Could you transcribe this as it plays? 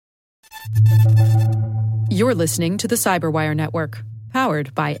You're listening to the Cyberwire Network,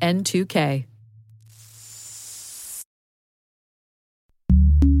 powered by N2K.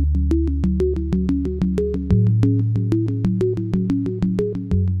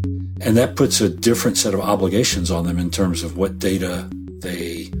 And that puts a different set of obligations on them in terms of what data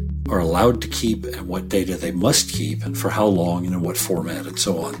they are allowed to keep and what data they must keep and for how long and in what format and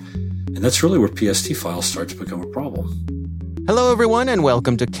so on. And that's really where PST files start to become a problem. Hello, everyone, and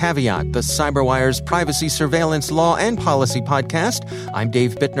welcome to Caveat, the Cyberwire's privacy, surveillance, law, and policy podcast. I'm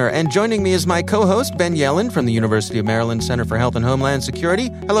Dave Bittner, and joining me is my co-host, Ben Yelin from the University of Maryland Center for Health and Homeland Security.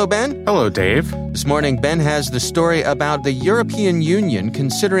 Hello, Ben. Hello, Dave. This morning, Ben has the story about the European Union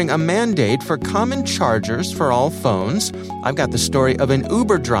considering a mandate for common chargers for all phones. I've got the story of an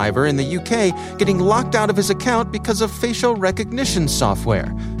Uber driver in the UK getting locked out of his account because of facial recognition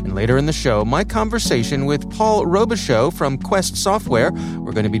software. And later in the show, my conversation with Paul Robichaux from Quest Software.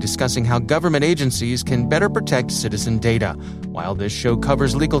 We're going to be discussing how government agencies can better protect citizen data. While this show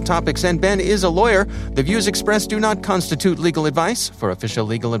covers legal topics and Ben is a lawyer, the views expressed do not constitute legal advice. For official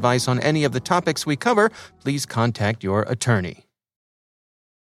legal advice on any of the topics we cover, please contact your attorney.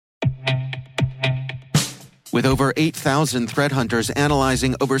 With over 8,000 threat hunters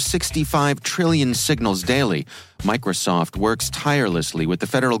analyzing over 65 trillion signals daily, Microsoft works tirelessly with the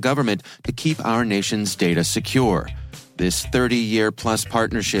federal government to keep our nation's data secure. This 30-year-plus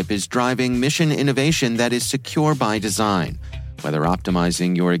partnership is driving mission innovation that is secure by design. Whether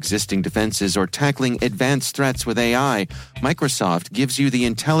optimizing your existing defenses or tackling advanced threats with AI, Microsoft gives you the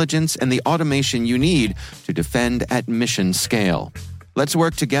intelligence and the automation you need to defend at mission scale. Let's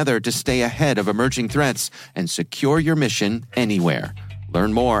work together to stay ahead of emerging threats and secure your mission anywhere.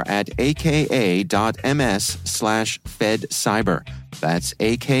 Learn more at aka.ms/fedcyber. That's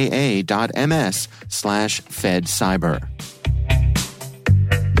aka.ms/fedcyber.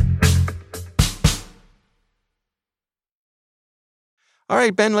 All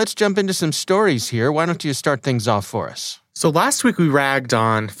right, Ben, let's jump into some stories here. Why don't you start things off for us? So last week we ragged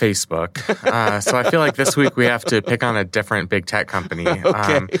on Facebook. So I feel like this week we have to pick on a different big tech company.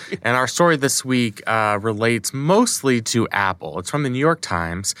 Okay. And our story this week relates mostly to Apple. It's from the New York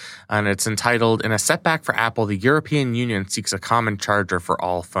Times, and it's entitled, "In a Setback for Apple, the European Union Seeks a Common Charger for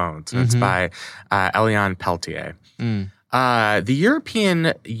All Phones." And it's by Eliane Peltier. The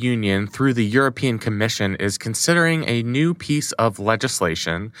European Union, through the European Commission, is considering a new piece of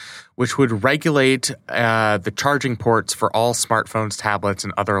legislation which would regulate the charging ports for all smartphones, tablets,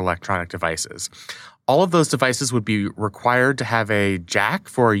 and other electronic devices. All of those devices would be required to have a jack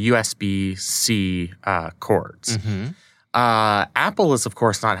for USB-C cords. Apple is, of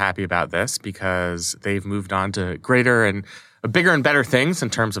course, not happy about this because they've moved on to bigger and better things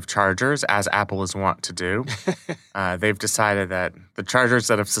in terms of chargers, as Apple is wont to do. They've decided that the chargers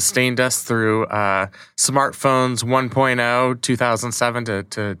that have sustained us through smartphones 1.0, 2007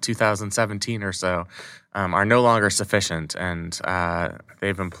 to 2017 or so, are no longer sufficient, and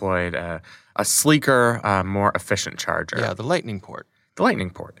they've employed a sleeker, more efficient charger. Yeah, the Lightning port. The Lightning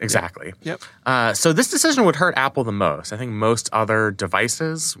port, exactly. Yep. So this decision would hurt Apple the most. I think most other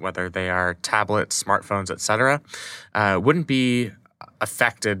devices, whether they are tablets, smartphones, etc., wouldn't be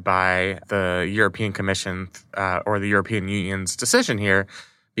affected by the European Commission or the European Union's decision here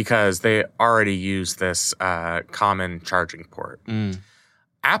because they already use this common charging port.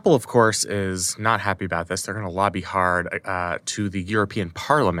 Apple, of course, is not happy about this. They're going to lobby hard to the European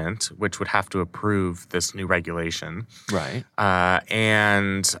Parliament, which would have to approve this new regulation. Right.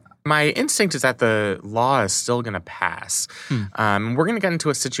 And my instinct is that the law is still going to pass. We're going to get into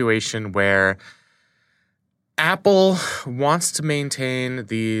a situation where Apple wants to maintain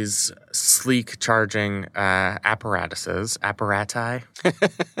these sleek charging apparati.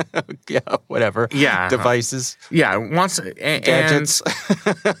 Yeah, whatever. Yeah. Devices. Yeah. Gadgets.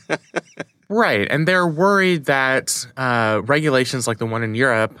 Right. And they're worried that regulations like the one in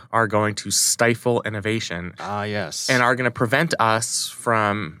Europe are going to stifle innovation. Ah, yes. And are going to prevent us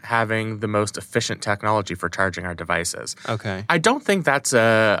from having the most efficient technology for charging our devices. Okay. I don't think that's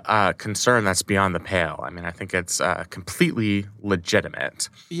a concern that's beyond the pale. I mean, I think it's completely legitimate.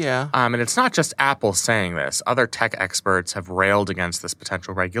 Yeah. And it's not just Apple saying this. Other tech experts have railed against this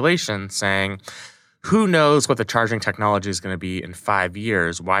potential regulation, saying, who knows what the charging technology is going to be in 5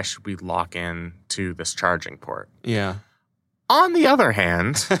 years? Why should we lock in to this charging port? Yeah. On the other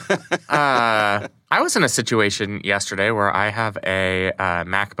hand, I was in a situation yesterday where I have a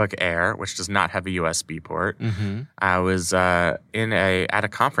MacBook Air, which does not have a USB port. I was at a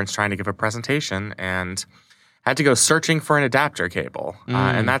conference trying to give a presentation and had to go searching for an adapter cable.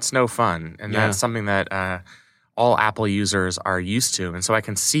 And that's no fun. And that's something that all Apple users are used to. And so I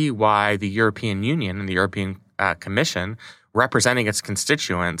can see why the European Union and the European Commission, representing its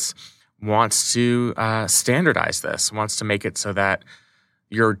constituents, wants to standardize this, wants to make it so that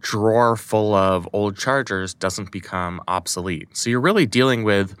your drawer full of old chargers doesn't become obsolete. So you're really dealing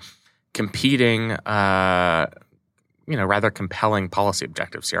with competing, rather compelling policy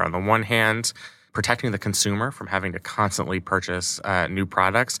objectives here. On the one hand, protecting the consumer from having to constantly purchase new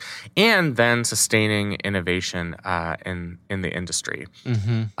products, and then sustaining innovation in the industry.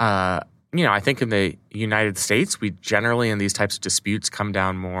 I think in the United States, we generally in these types of disputes come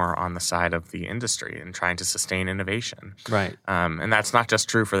down more on the side of the industry and trying to sustain innovation. Right. And that's not just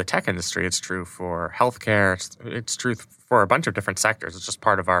true for the tech industry. It's true for healthcare. It's true for a bunch of different sectors. It's just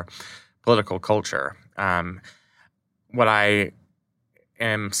part of our political culture. What I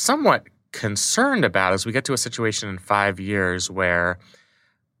am somewhat concerned about is we get to a situation in 5 years where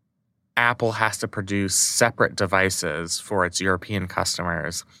Apple has to produce separate devices for its European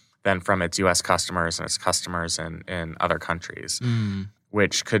customers than from its U.S. customers and its customers in other countries,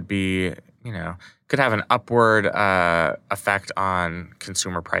 which could be, could have an upward effect on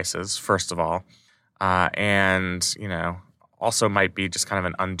consumer prices, first of all, and, also might be just kind of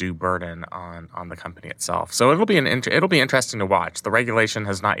an undue burden on the company itself. So it'll be interesting to watch. The regulation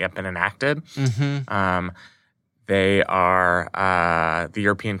has not yet been enacted. They are the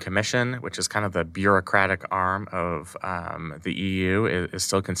European Commission, which is kind of the bureaucratic arm of the EU, is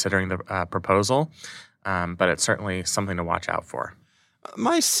still considering the proposal, but it's certainly something to watch out for.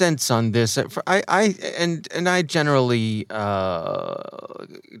 My sense on this, I generally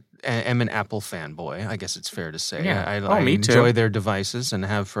am an Apple fanboy. I guess it's fair to say. Yeah. I me too. Enjoy their devices and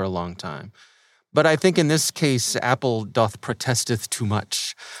have for a long time. But I think in this case, Apple doth protesteth too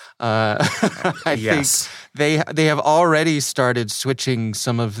much. I Yes. think they have already started switching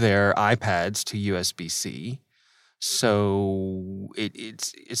some of their iPads to USB-C. So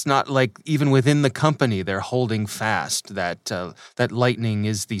it's not like even within the company they're holding fast that Lightning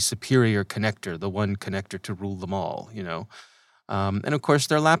is the superior connector, the one connector to rule them all. And of course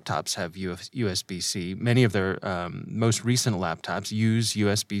their laptops have USB-C. Many of their most recent laptops use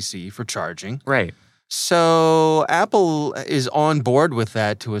USB-C for charging. Right. So Apple is on board with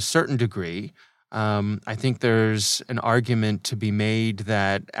that to a certain degree. I think there's an argument to be made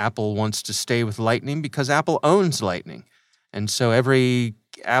that Apple wants to stay with Lightning because Apple owns Lightning. And so every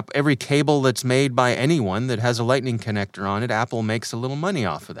cable that's made by anyone that has a Lightning connector on it, Apple makes a little money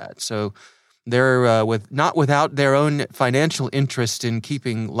off of that. So they're not without their own financial interest in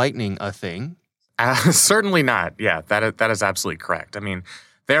keeping Lightning a thing. Certainly not. Yeah, that is absolutely correct. I mean,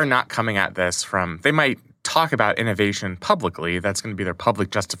 they're not coming at this they might talk about innovation publicly. That's going to be their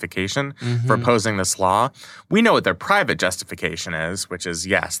public justification for opposing this law. We know what their private justification is, which is,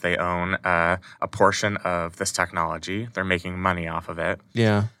 yes, they own a portion of this technology. They're making money off of it.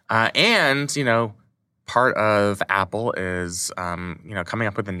 Yeah. And, part of Apple is, coming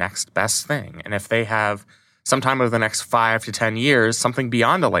up with the next best thing. And if they have sometime over the next 5 to 10 years, something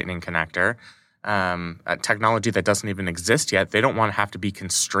beyond a Lightning connector, a technology that doesn't even exist yet, they don't want to have to be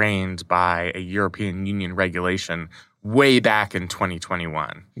constrained by a European Union regulation way back in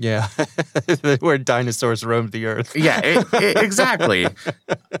 2021. Yeah, where dinosaurs roamed the earth. Yeah, exactly.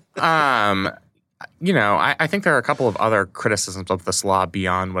 I think there are a couple of other criticisms of this law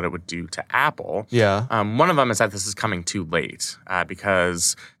beyond what it would do to Apple. Yeah. One of them is that this is coming too late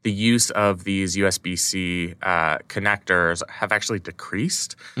because the use of these USB-C connectors have actually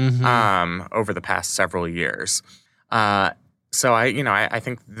decreased over the past several years. So I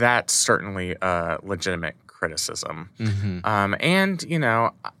think that's certainly a legitimate criticism.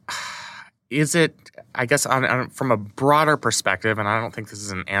 Is it, I guess, from a broader perspective, and I don't think this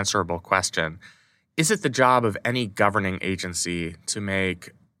is an answerable question, is it the job of any governing agency to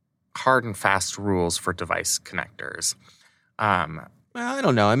make hard and fast rules for device connectors? Well, I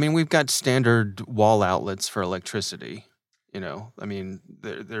don't know. I mean, we've got standard wall outlets for electricity.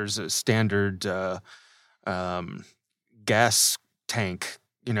 There's a standard gas tank,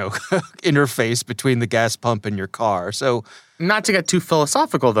 interface between the gas pump and your car. So, not to get too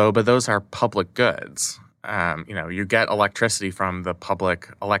philosophical, though, but those are public goods. You get electricity from the public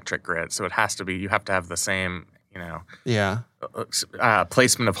electric grid, so you have to have the same,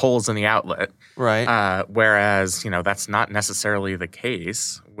 placement of holes in the outlet. Right. Whereas, that's not necessarily the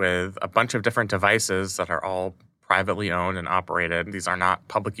case with a bunch of different devices that are all privately owned and operated. These are not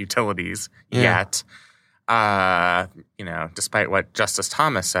public utilities yet. Despite what Justice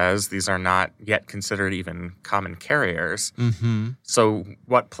Thomas says, these are not yet considered even common carriers. So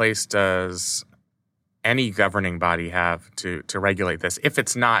what place does any governing body have to regulate this if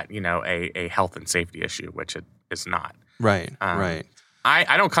it's not, a health and safety issue, which is not. Right, right.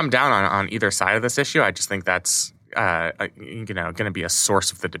 I don't come down on either side of this issue. I just think that's going to be a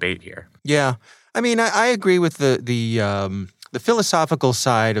source of the debate here. Yeah, I mean, I agree with the philosophical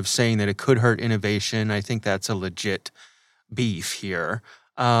side of saying that it could hurt innovation. I think that's a legit beef here.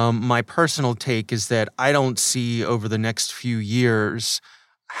 My personal take is that I don't see over the next few years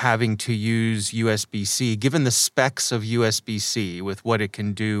having to use USB-C, given the specs of USB-C with what it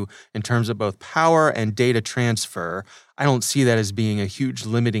can do in terms of both power and data transfer. I don't see that as being a huge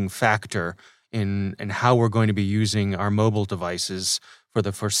limiting factor in how we're going to be using our mobile devices for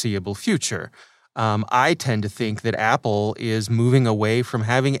the foreseeable future. I tend to think that Apple is moving away from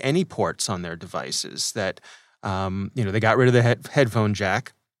having any ports on their devices, that they got rid of the headphone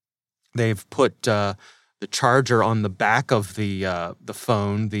jack. They've put the charger on the back of the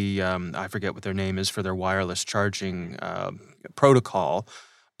phone. I forget what their name is for their wireless charging protocol,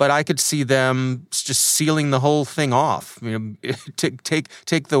 but I could see them just sealing the whole thing off.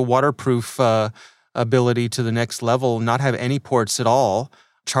 Take the waterproof ability to the next level, not have any ports at all,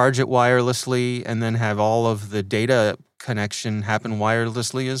 charge it wirelessly, and then have all of the data connection happen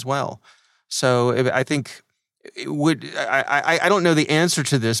wirelessly as well. So I think. I don't know the answer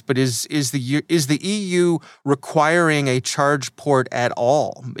to this, but is the EU requiring a charge port at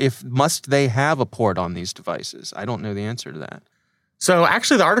all? Must they have a port on these devices? I don't know the answer to that. So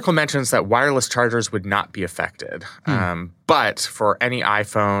actually, the article mentions that wireless chargers would not be affected. But for any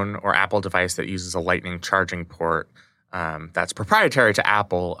iPhone or Apple device that uses a Lightning charging port that's proprietary to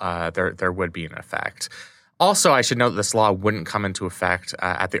Apple, there would be an effect. Also, I should note that this law wouldn't come into effect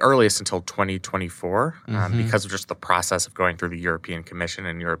at the earliest until 2024 because of just the process of going through the European Commission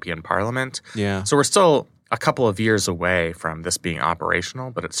and European Parliament. Yeah. So we're still a couple of years away from this being operational,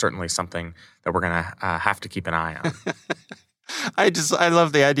 but it's certainly something that we're going to have to keep an eye on. I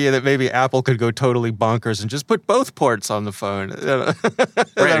love the idea that maybe Apple could go totally bonkers and just put both ports on the phone.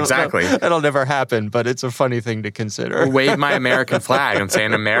 Right, exactly. That'll never happen, but it's a funny thing to consider. Wave my American flag and say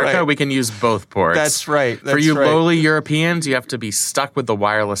in America right. We can use both ports. That's right. For you lowly Europeans, you have to be stuck with the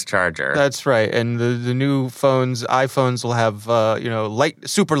wireless charger. That's right. And the new iPhones will have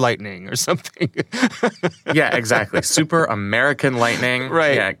super lightning or something. Yeah, exactly. Super American lightning.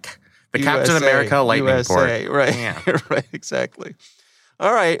 Right. Yeah. The Captain America lightning port. Right. Yeah. Right, exactly.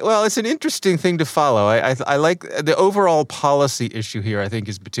 All right. Well, it's an interesting thing to follow. I like the overall policy issue here. I think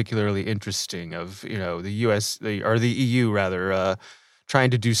is particularly interesting. Of the the EU rather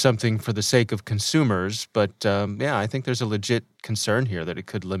trying to do something for the sake of consumers, but I think there's a legit concern here that it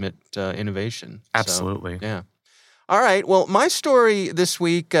could limit innovation. Absolutely. So, yeah. All right. Well, my story this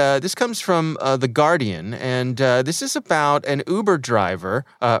week, this comes from The Guardian, and this is about an Uber driver,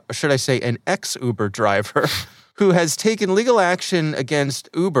 should I say an ex-Uber driver, who has taken legal action against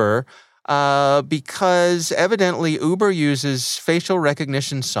Uber because evidently Uber uses facial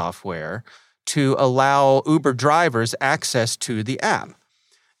recognition software to allow Uber drivers access to the app.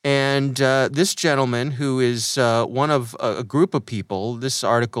 And this gentleman, who is one of a group of people, this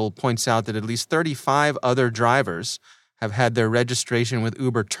article points out that at least 35 other drivers have had their registration with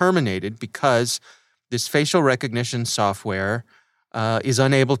Uber terminated because this facial recognition software is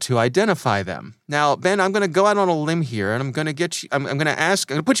unable to identify them. Now, Ben, I'm going to go out on a limb here, and I'm going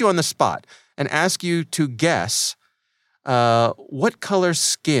to put you on the spot and ask you to guess what color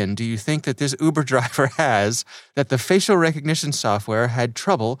skin do you think that this Uber driver has that the facial recognition software had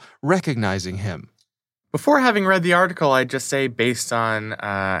trouble recognizing him? Before having read the article, I'd just say based on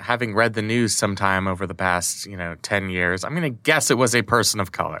having read the news sometime over the past, 10 years, I'm going to guess it was a person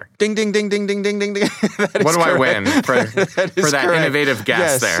of color. Ding, ding, ding, ding, ding, ding, ding, ding. What do I win for that innovative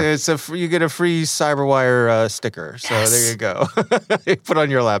guess there? Yes, you get a free CyberWire sticker. So Yes. There you go. Put on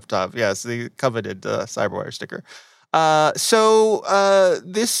your laptop. Yes, the coveted CyberWire sticker.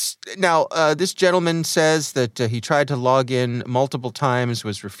 This gentleman says that he tried to log in multiple times,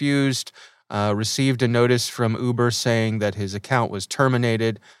 was refused, received a notice from Uber saying that his account was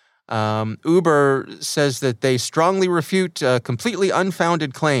terminated. Uber says that they strongly refute completely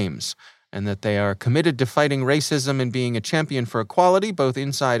unfounded claims and that they are committed to fighting racism and being a champion for equality, both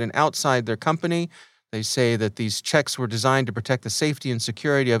inside and outside their company. They say that these checks were designed to protect the safety and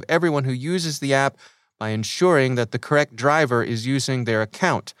security of everyone who uses the app by ensuring that the correct driver is using their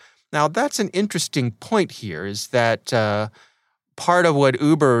account. Now, that's an interesting point here, is that part of what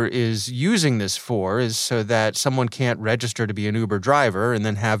Uber is using this for is so that someone can't register to be an Uber driver and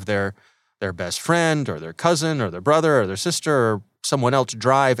then have their best friend or their cousin or their brother or their sister or someone else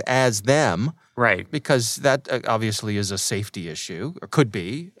drive as them. Right. Because that obviously is a safety issue, or could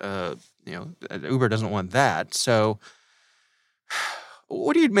be. Uber doesn't want that. So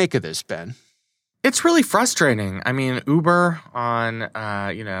what do you make of this, Ben? It's really frustrating. I mean, Uber on,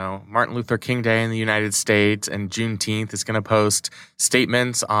 Martin Luther King Day in the United States and Juneteenth is going to post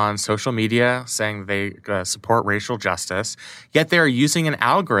statements on social media saying they support racial justice. Yet they are using an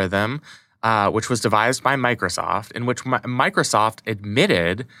algorithm which was devised by Microsoft, in which Microsoft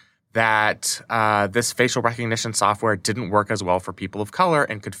admitted that this facial recognition software didn't work as well for people of color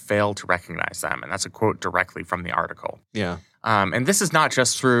and could fail to recognize them. And that's a quote directly from the article. Yeah. And this is not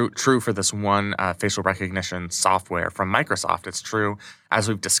just true for this one facial recognition software from Microsoft. It's true, as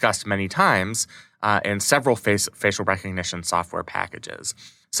we've discussed many times, in several facial recognition software packages.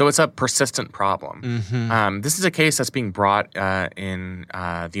 So it's a persistent problem. Mm-hmm. This is a case that's being brought in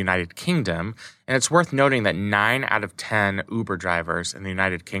the United Kingdom, and it's worth noting that 9 out of 10 Uber drivers in the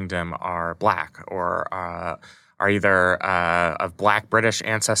United Kingdom are black or are either of black British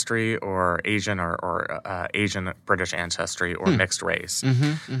ancestry or Asian or Asian British ancestry or mixed race.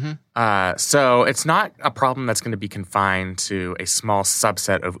 Mm-hmm. Mm-hmm. So it's not a problem that's going to be confined to a small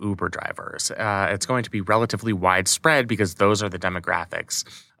subset of Uber drivers. It's going to be relatively widespread because those are the demographics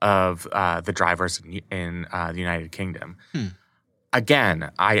of the drivers in the United Kingdom. Again,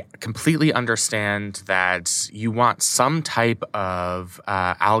 I completely understand that you want some type of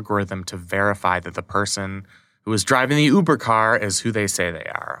algorithm to verify that the person who is driving the Uber car is who they say they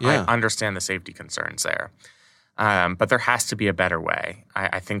are. Yeah. I understand the safety concerns there. But there has to be a better way.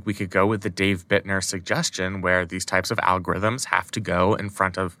 I think we could go with the Dave Bittner suggestion where these types of algorithms have to go in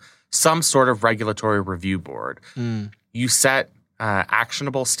front of some sort of regulatory review board. You set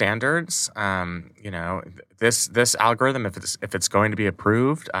actionable standards. This algorithm, if it's going to be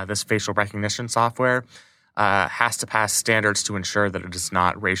approved, this facial recognition software has to pass standards to ensure that it is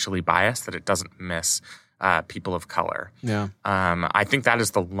not racially biased, that it doesn't miss people of color. Yeah. I think that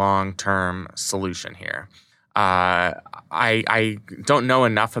is the long-term solution here. I don't know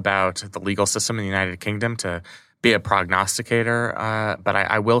enough about the legal system in the United Kingdom to be a prognosticator, but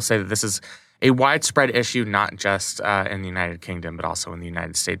I will say that this is a widespread issue, not just in the United Kingdom, but also in the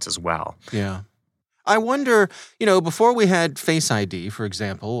United States as well. Yeah. I wonder, before we had Face ID, for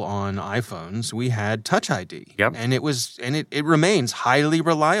example, on iPhones, we had Touch ID. Yep. And it remains highly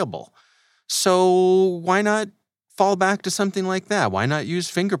reliable. So why not fall back to something like that? Why not use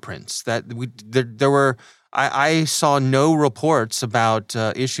fingerprints? I saw no reports about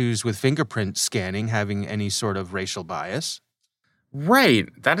issues with fingerprint scanning having any sort of racial bias. Right.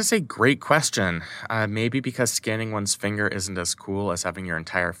 That is a great question. Maybe because scanning one's finger isn't as cool as having your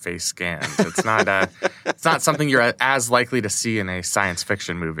entire face scanned. It's not something you're as likely to see in a science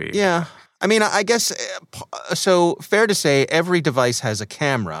fiction movie. Yeah. I mean, I guess, so fair to say every device has a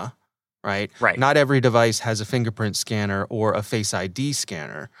camera, right? Right. Not every device has a fingerprint scanner or a Face ID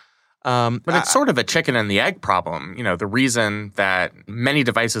scanner. But it's sort of a chicken and the egg problem. The reason that many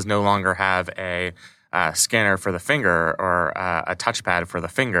devices no longer have a scanner for the finger or a touchpad for the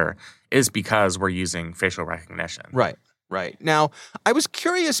finger is because we're using facial recognition. Right. Now, I was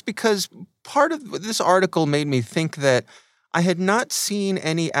curious because part of this article made me think that I had not seen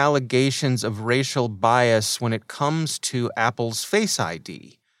any allegations of racial bias when it comes to Apple's Face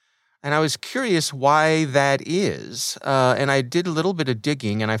ID. And I was curious why that is. And I did a little bit of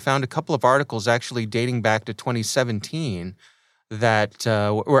digging, and I found a couple of articles actually dating back to 2017 that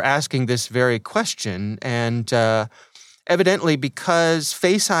were asking this very question. And evidently, because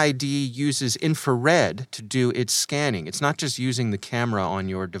Face ID uses infrared to do its scanning, it's not just using the camera on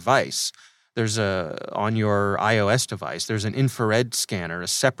your device. On your iOS device, there's an infrared scanner, a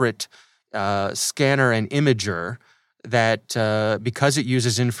separate scanner and imager that because it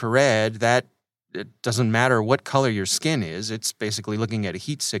uses infrared, that it doesn't matter what color your skin is. It's basically looking at a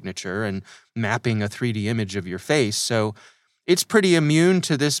heat signature and mapping a 3D image of your face. So it's pretty immune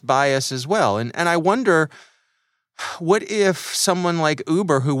to this bias as well. And I wonder, what if someone like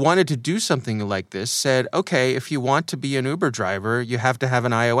Uber who wanted to do something like this said, okay, if you want to be an Uber driver, you have to have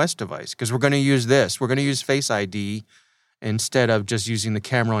an iOS device because we're going to use this. We're going to use Face ID instead of just using the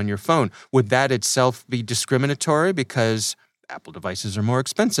camera on your phone. Would that itself be discriminatory because Apple devices are more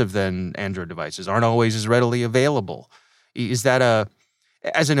expensive than Android devices, aren't always as readily available? Is that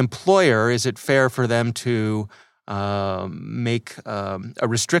as an employer, is it fair for them to make a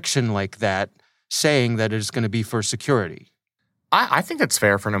restriction like that saying that it's going to be for security? I think it's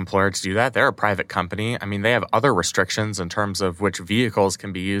fair for an employer to do that. They're a private company. I mean, they have other restrictions in terms of which vehicles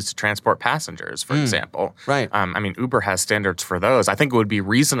can be used to transport passengers, for example. Right. Uber has standards for those. I think it would be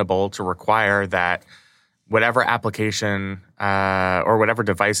reasonable to require that whatever application or whatever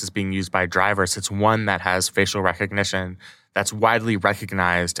device is being used by drivers, it's one that has facial recognition that's widely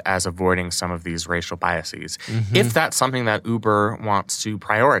recognized as avoiding some of these racial biases. If that's something that Uber wants to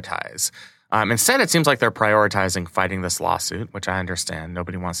prioritize. Instead, it seems like they're prioritizing fighting this lawsuit, which I understand.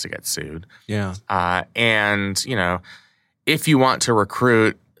 Nobody wants to get sued. Yeah. And, if you want to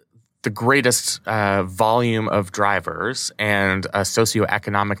recruit the greatest volume of drivers and a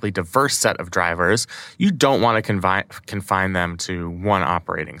socioeconomically diverse set of drivers, you don't want to confine them to one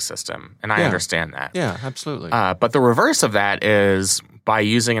operating system. And I understand that. Yeah, absolutely. But the reverse of that is by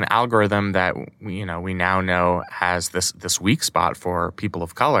using an algorithm that we now know has this weak spot for people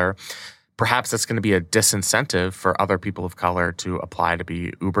of color, perhaps that's going to be a disincentive for other people of color to apply to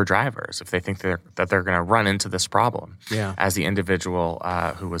be Uber drivers if they think that they're going to run into this problem as the individual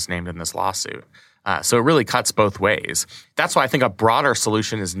who was named in this lawsuit. So it really cuts both ways. That's why I think a broader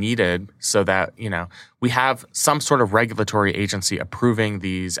solution is needed so that, we have some sort of regulatory agency approving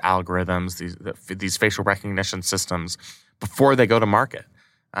these algorithms, these facial recognition systems before they go to market,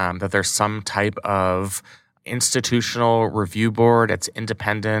 that there's some type of institutional review board. It's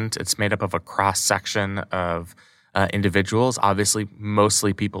independent. It's made up of a cross-section of individuals, obviously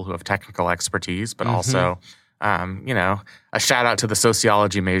mostly people who have technical expertise, but also, a shout out to the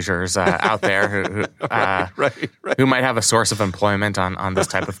sociology majors out there who might have a source of employment on this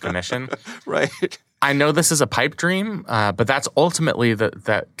type of commission. Right. I know this is a pipe dream, but that's ultimately going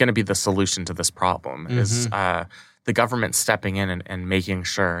to be the solution to this problem is the government stepping in and making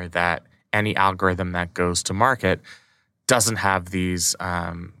sure that any algorithm that goes to market doesn't have these,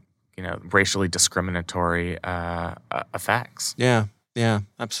 racially discriminatory effects. Yeah,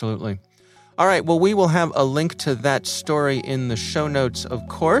 absolutely. All right, well, we will have a link to that story in the show notes, of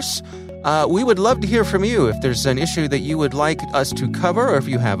course. We would love to hear from you. If there's an issue that you would like us to cover, or if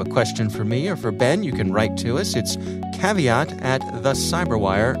you have a question for me or for Ben, you can write to us. It's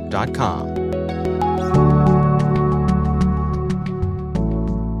caveat@thecyberwire.com.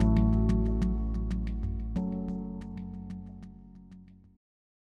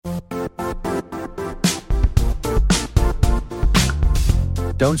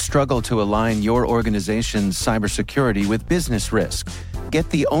 Don't struggle to align your organization's cybersecurity with business risk. Get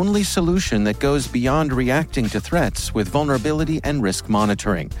the only solution that goes beyond reacting to threats with vulnerability and risk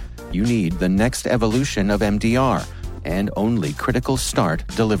monitoring. You need the next evolution of MDR, and only Critical Start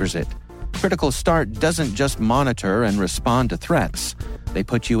delivers it. Critical Start doesn't just monitor and respond to threats. They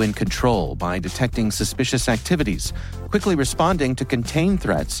put you in control by detecting suspicious activities, quickly responding to contain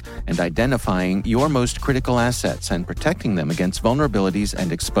threats, and identifying your most critical assets and protecting them against vulnerabilities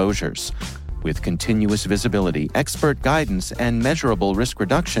and exposures. With continuous visibility, expert guidance, and measurable risk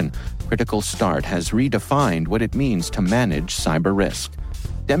reduction, Critical Start has redefined what it means to manage cyber risk.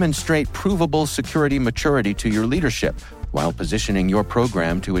 Demonstrate provable security maturity to your leadership while positioning your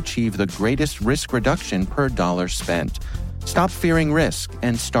program to achieve the greatest risk reduction per dollar spent. Stop fearing risk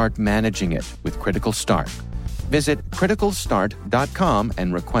and start managing it with Critical Start. Visit criticalstart.com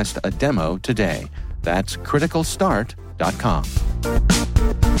and request a demo today. That's criticalstart.com.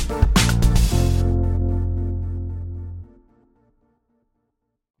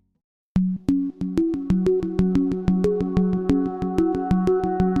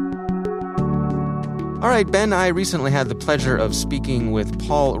 All right, Ben, I recently had the pleasure of speaking with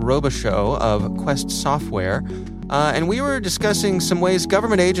Paul Robichaux of Quest Software, and we were discussing some ways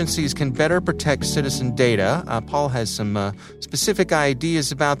government agencies can better protect citizen data. Paul has some specific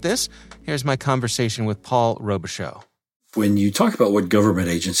ideas about this. Here's my conversation with Paul Robichaux. When you talk about what government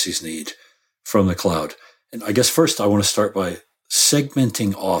agencies need from the cloud, and I guess first I want to start by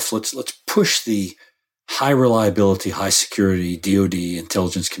segmenting off. Let's push the high reliability, high security, DoD,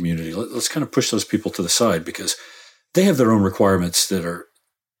 intelligence community. Let's kind of push those people to the side because they have their own requirements that are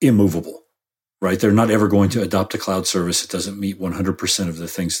immovable, right? They're not ever going to adopt a cloud service that doesn't meet 100% of the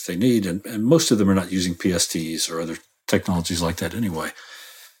things that they need. And most of them are not using PSTs or other technologies like that anyway.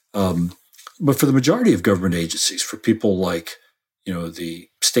 But for the majority of government agencies, for people like, the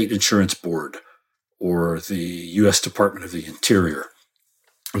State Insurance Board or the U.S. Department of the Interior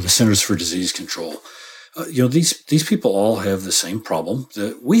or the Centers for Disease Control, these people all have the same problem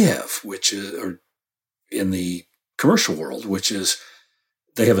that we have, which is, or in the commercial world, which is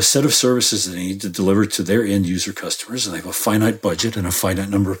they have a set of services they need to deliver to their end user customers, and they have a finite budget and a finite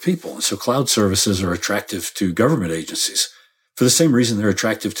number of people. And so cloud services are attractive to government agencies for the same reason they're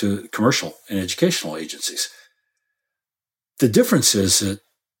attractive to commercial and educational agencies. The difference is that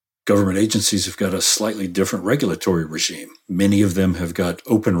government agencies have got a slightly different regulatory regime. Many of them have got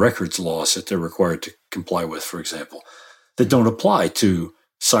open records laws that they're required to comply with, for example, that don't apply to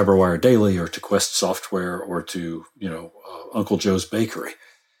CyberWire Daily or to Quest Software or to, Uncle Joe's Bakery.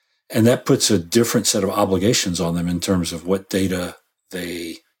 And that puts a different set of obligations on them in terms of what data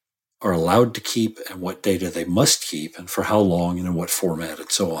they are allowed to keep and what data they must keep and for how long and in what format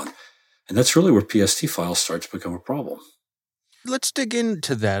and so on. And that's really where PST files start to become a problem. Let's dig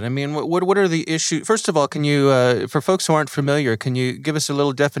into that. I mean, what are the issues? First of all, can you, for folks who aren't familiar, can you give us a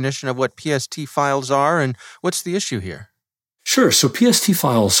little definition of what PST files are and what's the issue here? Sure. So PST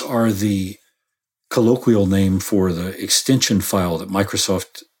files are the colloquial name for the extension file that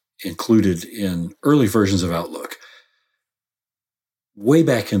Microsoft included in early versions of Outlook. Way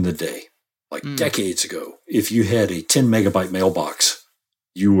back in the day, like decades ago, if you had a 10 megabyte mailbox,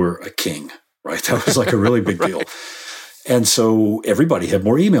 you were a king, right? That was like a really big deal. And so everybody had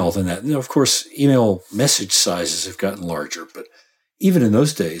more email than that. And of course, email message sizes have gotten larger, but even in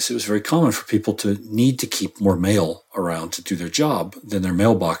those days, it was very common for people to need to keep more mail around to do their job than their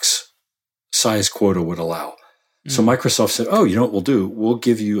mailbox size quota would allow. So Microsoft said, oh, you know what we'll do? We'll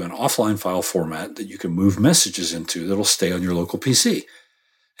give you an offline file format that you can move messages into that'll stay on your local PC.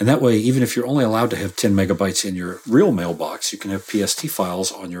 And that way, even if you're only allowed to have 10 megabytes in your real mailbox, you can have PST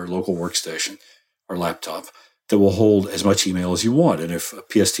files on your local workstation or laptop that will hold as much email as you want. And if a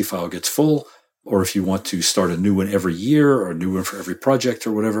PST file gets full, or if you want to start a new one every year or a new one for every project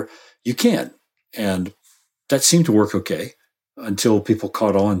or whatever, you can. And that seemed to work okay until people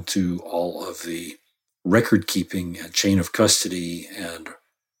caught on to all of the record keeping and chain of custody and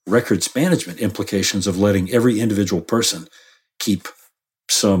records management implications of letting every individual person keep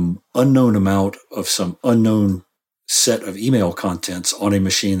some unknown amount of some unknown set of email contents on a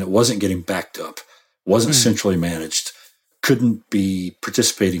machine that wasn't getting backed up, wasn't centrally managed, couldn't be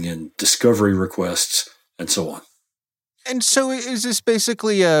participating in discovery requests, and so on. And so is this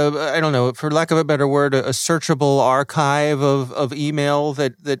basically I don't know, for lack of a better word, a searchable archive of email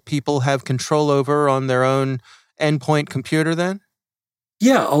that people have control over on their own endpoint computer then?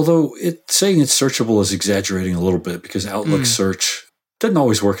 Yeah, although saying it's searchable is exaggerating a little bit because Outlook search doesn't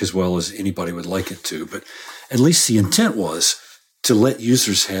always work as well as anybody would like it to, but at least the intent was to let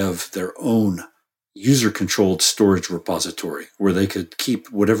users have their own user-controlled storage repository where they could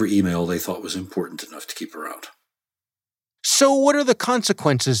keep whatever email they thought was important enough to keep around. So what are the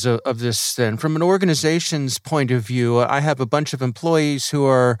consequences of this then? From an organization's point of view, I have a bunch of employees who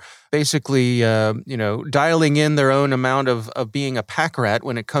are basically, dialing in their own amount of being a pack rat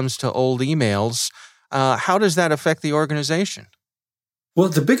when it comes to old emails. How does that affect the organization? Well,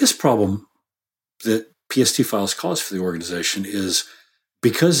 the biggest problem that PST files cause for the organization is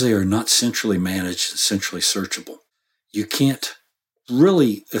because they are not centrally managed and centrally searchable, you can't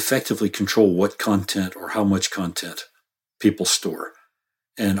really effectively control what content or how much content people store.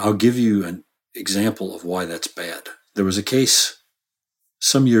 And I'll give you an example of why that's bad. There was a case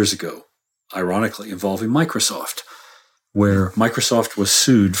some years ago, ironically, involving Microsoft, where Microsoft was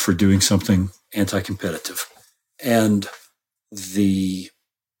sued for doing something anti-competitive. And the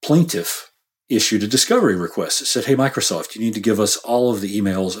plaintiff issued a discovery request. It said, hey, Microsoft, you need to give us all of the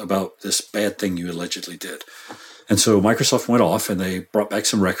emails about this bad thing you allegedly did. And so Microsoft went off and they brought back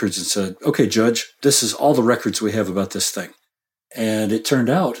some records and said, okay, Judge, this is all the records we have about this thing. And it turned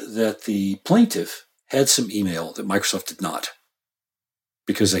out that the plaintiff had some email that Microsoft did not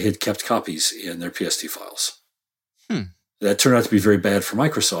because they had kept copies in their PST files. That turned out to be very bad for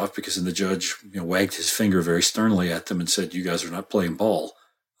Microsoft because then the judge wagged his finger very sternly at them and said, you guys are not playing ball,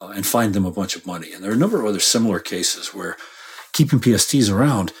 and fined them a bunch of money. And there are a number of other similar cases where keeping PSTs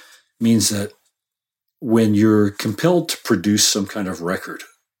around means that when you're compelled to produce some kind of record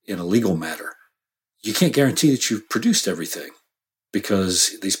in a legal matter, you can't guarantee that you've produced everything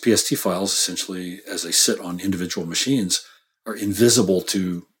because these PST files, essentially, as they sit on individual machines, are invisible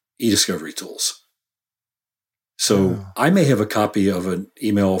to e-discovery tools. So I may have a copy of an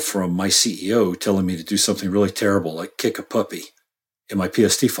email from my CEO telling me to do something really terrible, like kick a puppy, in my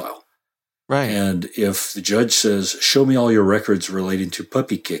PST file. Right. And if the judge says, show me all your records relating to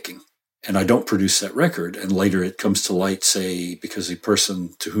puppy kicking, and I don't produce that record, and later it comes to light, say, because the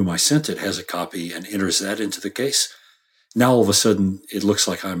person to whom I sent it has a copy and enters that into the case, now all of a sudden it looks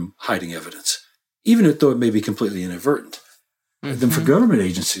like I'm hiding evidence, even though it may be completely inadvertent. Then for government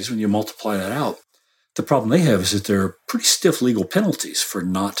agencies, when you multiply that out, the problem they have is that there are pretty stiff legal penalties for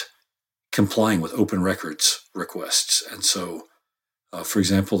not complying with open records requests. And so, for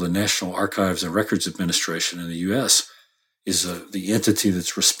example, the National Archives and Records Administration in the U.S. is the entity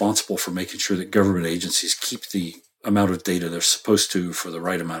that's responsible for making sure that government agencies keep the amount of data they're supposed to for the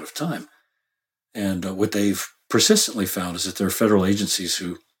right amount of time. And what they've persistently found is that there are federal agencies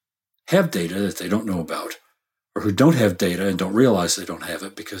who have data that they don't know about, or who don't have data and don't realize they don't have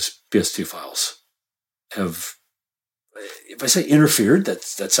it because PST files have, if I say interfered, that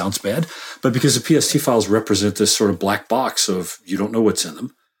sounds bad, but because the PST files represent this sort of black box of you don't know what's in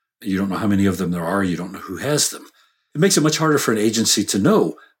them, you don't know how many of them there are, you don't know who has them. It makes it much harder for an agency to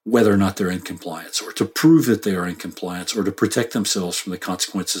know whether or not they're in compliance, or to prove that they are in compliance, or to protect themselves from the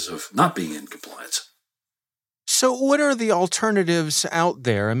consequences of not being in compliance. So what are the alternatives out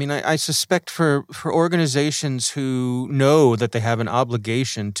there? I mean, I suspect for organizations who know that they have an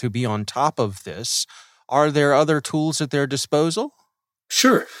obligation to be on top of this, are there other tools at their disposal?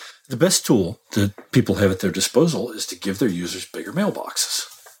 Sure. The best tool that people have at their disposal is to give their users bigger mailboxes.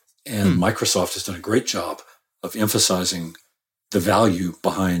 And Microsoft has done a great job of emphasizing the value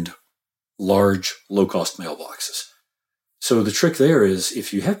behind large, low-cost mailboxes. So the trick there is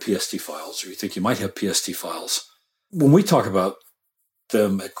if you have PST files, or you think you might have PST files, when we talk about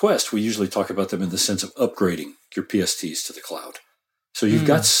them at Quest, we usually talk about them in the sense of upgrading your PSTs to the cloud. So you've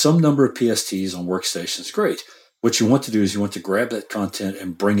got some number of PSTs on workstations, great. What you want to do is you want to grab that content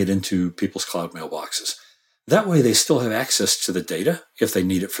and bring it into people's cloud mailboxes. That way they still have access to the data if they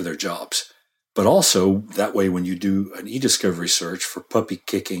need it for their jobs. But also that way when you do an e-discovery search for puppy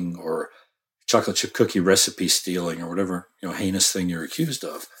kicking or chocolate chip cookie recipe stealing or whatever, heinous thing you're accused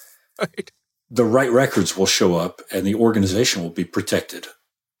of, right, the right records will show up and the organization will be protected.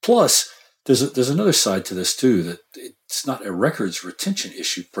 Plus, there's another side to this too, that it's not a records retention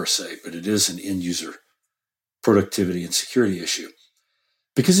issue per se, but it is an end user productivity and security issue.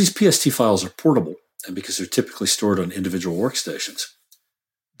 Because these PST files are portable and because they're typically stored on individual workstations,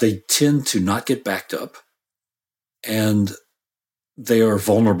 they tend to not get backed up and they are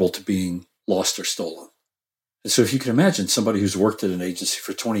vulnerable to being lost or stolen. And so if you can imagine somebody who's worked at an agency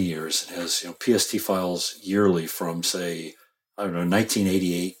for 20 years and has PST files yearly from, say,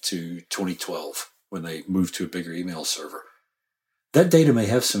 1988 to 2012, when they moved to a bigger email server, that data may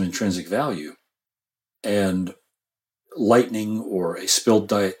have some intrinsic value, and lightning or a spilled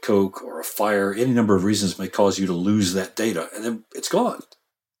Diet Coke or a fire, any number of reasons may cause you to lose that data, and then it's gone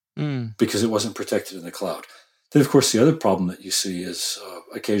because it wasn't protected in the cloud. Then, of course, the other problem that you see is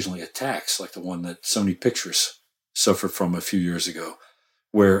occasionally attacks like the one that Sony Pictures suffered from a few years ago,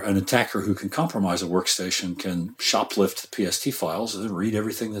 where an attacker who can compromise a workstation can shoplift the PST files and then read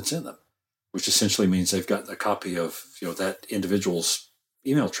everything that's in them, which essentially means they've gotten a copy of that individual's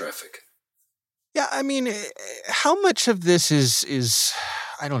email traffic. Yeah, I mean, how much of this is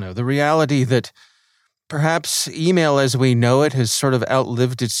I don't know, the reality that perhaps email as we know it has sort of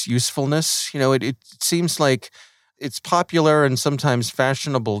outlived its usefulness? It seems like it's popular and sometimes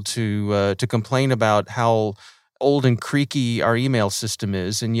fashionable to complain about how old and creaky our email system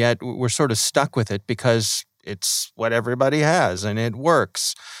is, and yet we're sort of stuck with it because it's what everybody has and it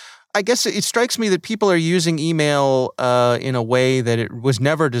works. I guess it strikes me that people are using email in a way that it was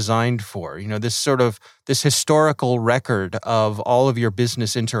never designed for. This historical record of all of your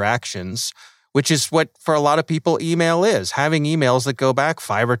business interactions, which is what, for a lot of people, email is. Having emails that go back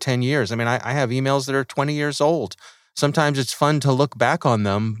 5 or 10 years. I mean, I have emails that are 20 years old. Sometimes it's fun to look back on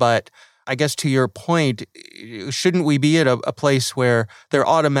them, but I guess to your point, shouldn't we be at a place where they're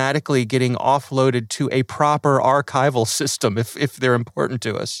automatically getting offloaded to a proper archival system if they're important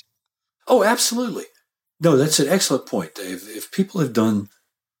to us? Oh, absolutely. No, that's an excellent point, Dave. If people have done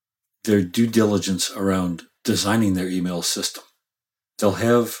their due diligence around designing their email system, they'll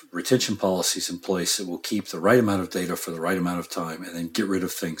have retention policies in place that will keep the right amount of data for the right amount of time and then get rid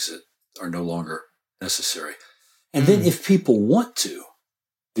of things that are no longer necessary. And then if people want to,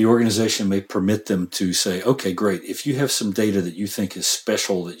 the organization may permit them to say, okay, great. If you have some data that you think is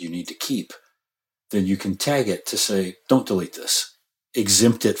special that you need to keep, then you can tag it to say, don't delete this.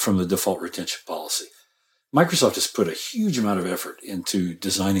 Exempt it from the default retention policy. Microsoft has put a huge amount of effort into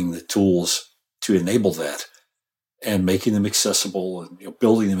designing the tools to enable that and making them accessible and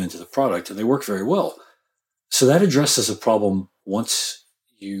building them into the product, and they work very well. So that addresses a problem once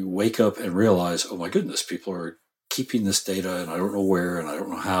you wake up and realize, oh my goodness, people are keeping this data and I don't know where and I don't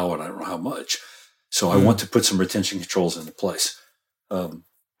know how and I don't know how much. So I want to put some retention controls into place.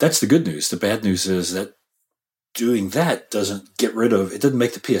 That's the good news. The bad news is that doing that doesn't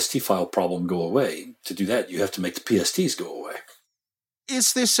make the PST file problem go away. To do that, you have to make the PSTs go away.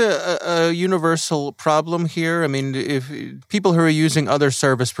 Is this a universal problem here? I mean, if people who are using other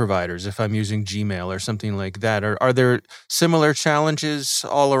service providers, if I'm using Gmail or something like that, are there similar challenges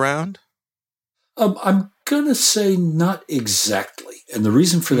all around? I'm going to say not exactly. And the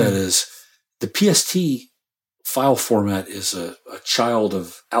reason for that is the PST file format is a child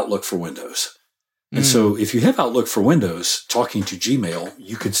of Outlook for Windows. And so if you have Outlook for Windows talking to Gmail,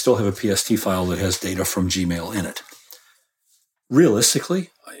 you could still have a PST file that has data from Gmail in it. Realistically,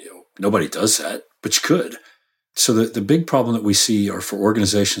 nobody does that, but you could. So the big problem that we see are for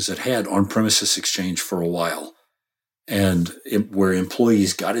organizations that had on-premises Exchange for a while and where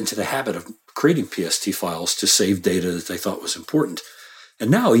employees got into the habit of creating PST files to save data that they thought was important. And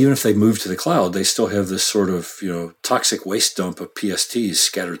now, even if they move to the cloud, they still have this sort of, toxic waste dump of PSTs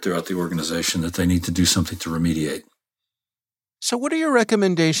scattered throughout the organization that they need to do something to remediate. So what are your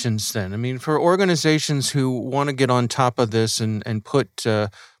recommendations then? I mean, for organizations who want to get on top of this and put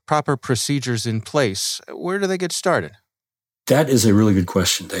proper procedures in place, where do they get started? That is a really good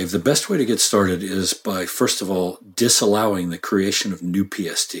question, Dave. The best way to get started is by, first of all, disallowing the creation of new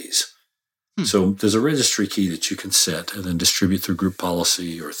PSTs. So there's a registry key that you can set and then distribute through group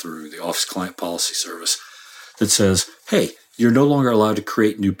policy or through the Office Client Policy Service that says, hey, you're no longer allowed to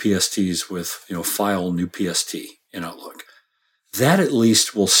create new PSTs with, file new PST in Outlook. That at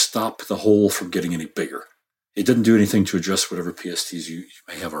least will stop the hole from getting any bigger. It doesn't do anything to address whatever PSTs you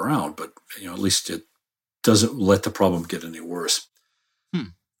may have around, but at least it doesn't let the problem get any worse.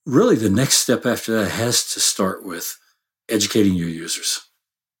 Really, the next step after that has to start with educating your users.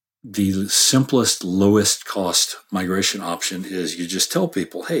 The simplest, lowest cost migration option is you just tell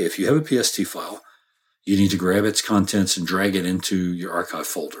people, hey, if you have a PST file, you need to grab its contents and drag it into your archive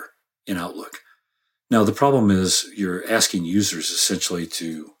folder in Outlook. Now, the problem is you're asking users essentially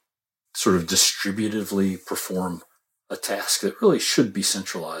to sort of distributively perform a task that really should be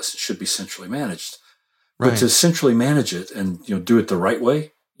centralized and should be centrally managed. Right. But to centrally manage it and do it the right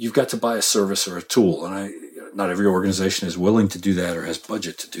way, you've got to buy a service or a tool. And not every organization is willing to do that or has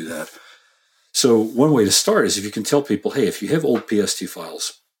budget to do that. So one way to start is if you can tell people, hey, if you have old PST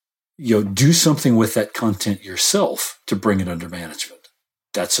files, do something with that content yourself to bring it under management.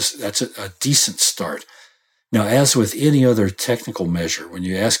 That's a decent start. Now, as with any other technical measure, when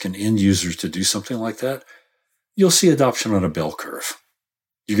you ask an end user to do something like that, you'll see adoption on a bell curve.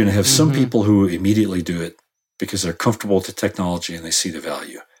 You're going to have some people who immediately do it because they're comfortable with the technology and they see the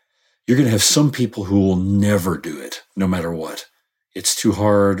value. You're going to have some people who will never do it, no matter what. It's too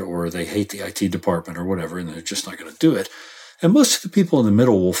hard, or they hate the IT department or whatever, and they're just not going to do it. And most of the people in the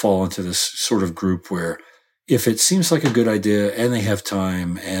middle will fall into this sort of group where if it seems like a good idea and they have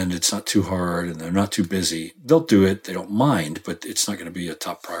time and it's not too hard and they're not too busy, they'll do it. They don't mind, but it's not going to be a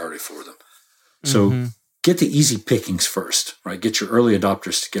top priority for them. So get the easy pickings first, right? Get your early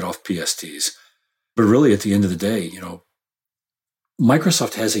adopters to get off PSTs. But really, at the end of the day,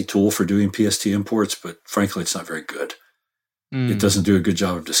 Microsoft has a tool for doing PST imports, but frankly, it's not very good. It doesn't do a good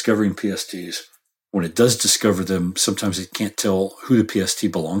job of discovering PSTs. When it does discover them, sometimes it can't tell who the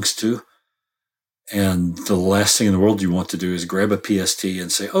PST belongs to. And the last thing in the world you want to do is grab a PST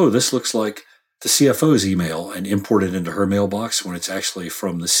and say, oh, this looks like the CFO's email, and import it into her mailbox when it's actually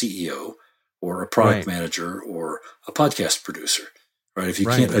from the CEO or a product manager or a podcast producer. Right? If you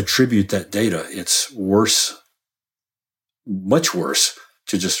can't attribute that data, it's worse, much worse,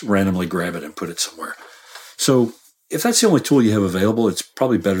 to just randomly grab it and put it somewhere. So if that's the only tool you have available, it's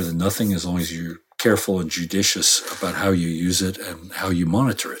probably better than nothing, as long as you're careful and judicious about how you use it and how you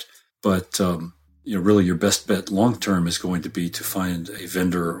monitor it. But really your best bet long-term is going to be to find a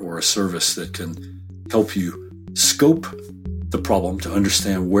vendor or a service that can help you scope the problem to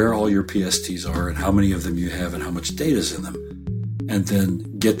understand where all your PSTs are and how many of them you have and how much data is in them, and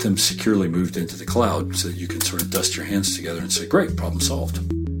then get them securely moved into the cloud so that you can sort of dust your hands together and say, great, problem solved.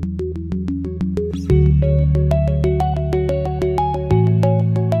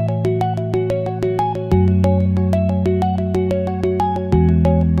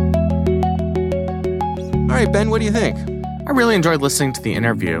 All right, Ben, what do you think? I really enjoyed listening to the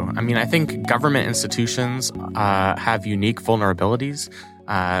interview. I mean, I think government institutions have unique vulnerabilities.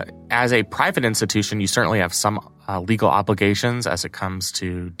 As a private institution, you certainly have some legal obligations as it comes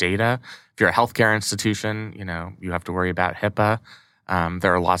to data. If you're a healthcare institution, you have to worry about HIPAA.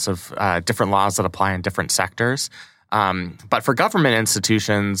 There are lots of different laws that apply in different sectors. But for government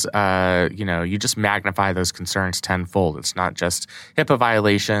institutions, you just magnify those concerns tenfold. It's not just HIPAA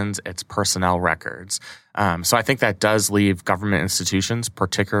violations, it's personnel records. So I think that does leave government institutions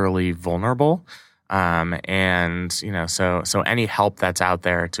particularly vulnerable. So any help that's out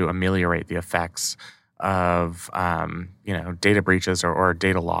there to ameliorate the effects of, data breaches or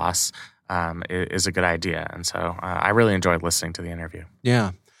data loss is a good idea. And so I really enjoyed listening to the interview.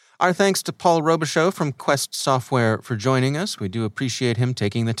 Yeah. Our thanks to Paul Robichaux from Quest Software for joining us. We do appreciate him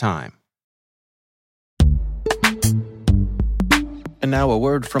taking the time. And now a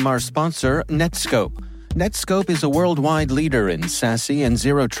word from our sponsor, Netskope. Netskope is a worldwide leader in SASE and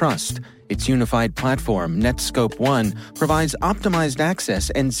Zero Trust. Its unified platform, Netskope One, provides optimized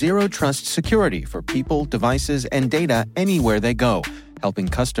access and Zero Trust security for people, devices, and data anywhere they go, helping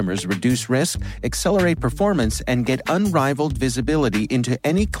customers reduce risk, accelerate performance, and get unrivaled visibility into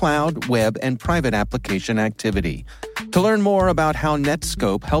any cloud, web, and private application activity. To learn more about how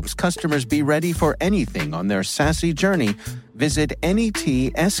Netskope helps customers be ready for anything on their SASE journey, Visit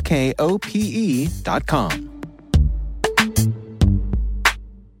netskope.com.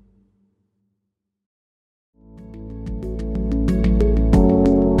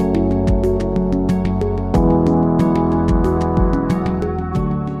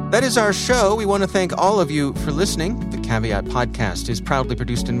 That is our show. We want to thank all of you for listening. The Caveat podcast is proudly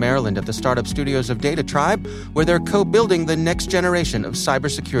produced in Maryland at the startup studios of Data Tribe, where they're co-building the next generation of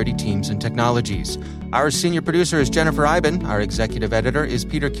cybersecurity teams and technologies. Our senior producer is Jennifer Eiben. Our executive editor is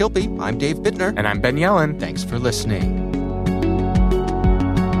Peter Kilpie. I'm Dave Bittner. And I'm Ben Yellen. Thanks for listening.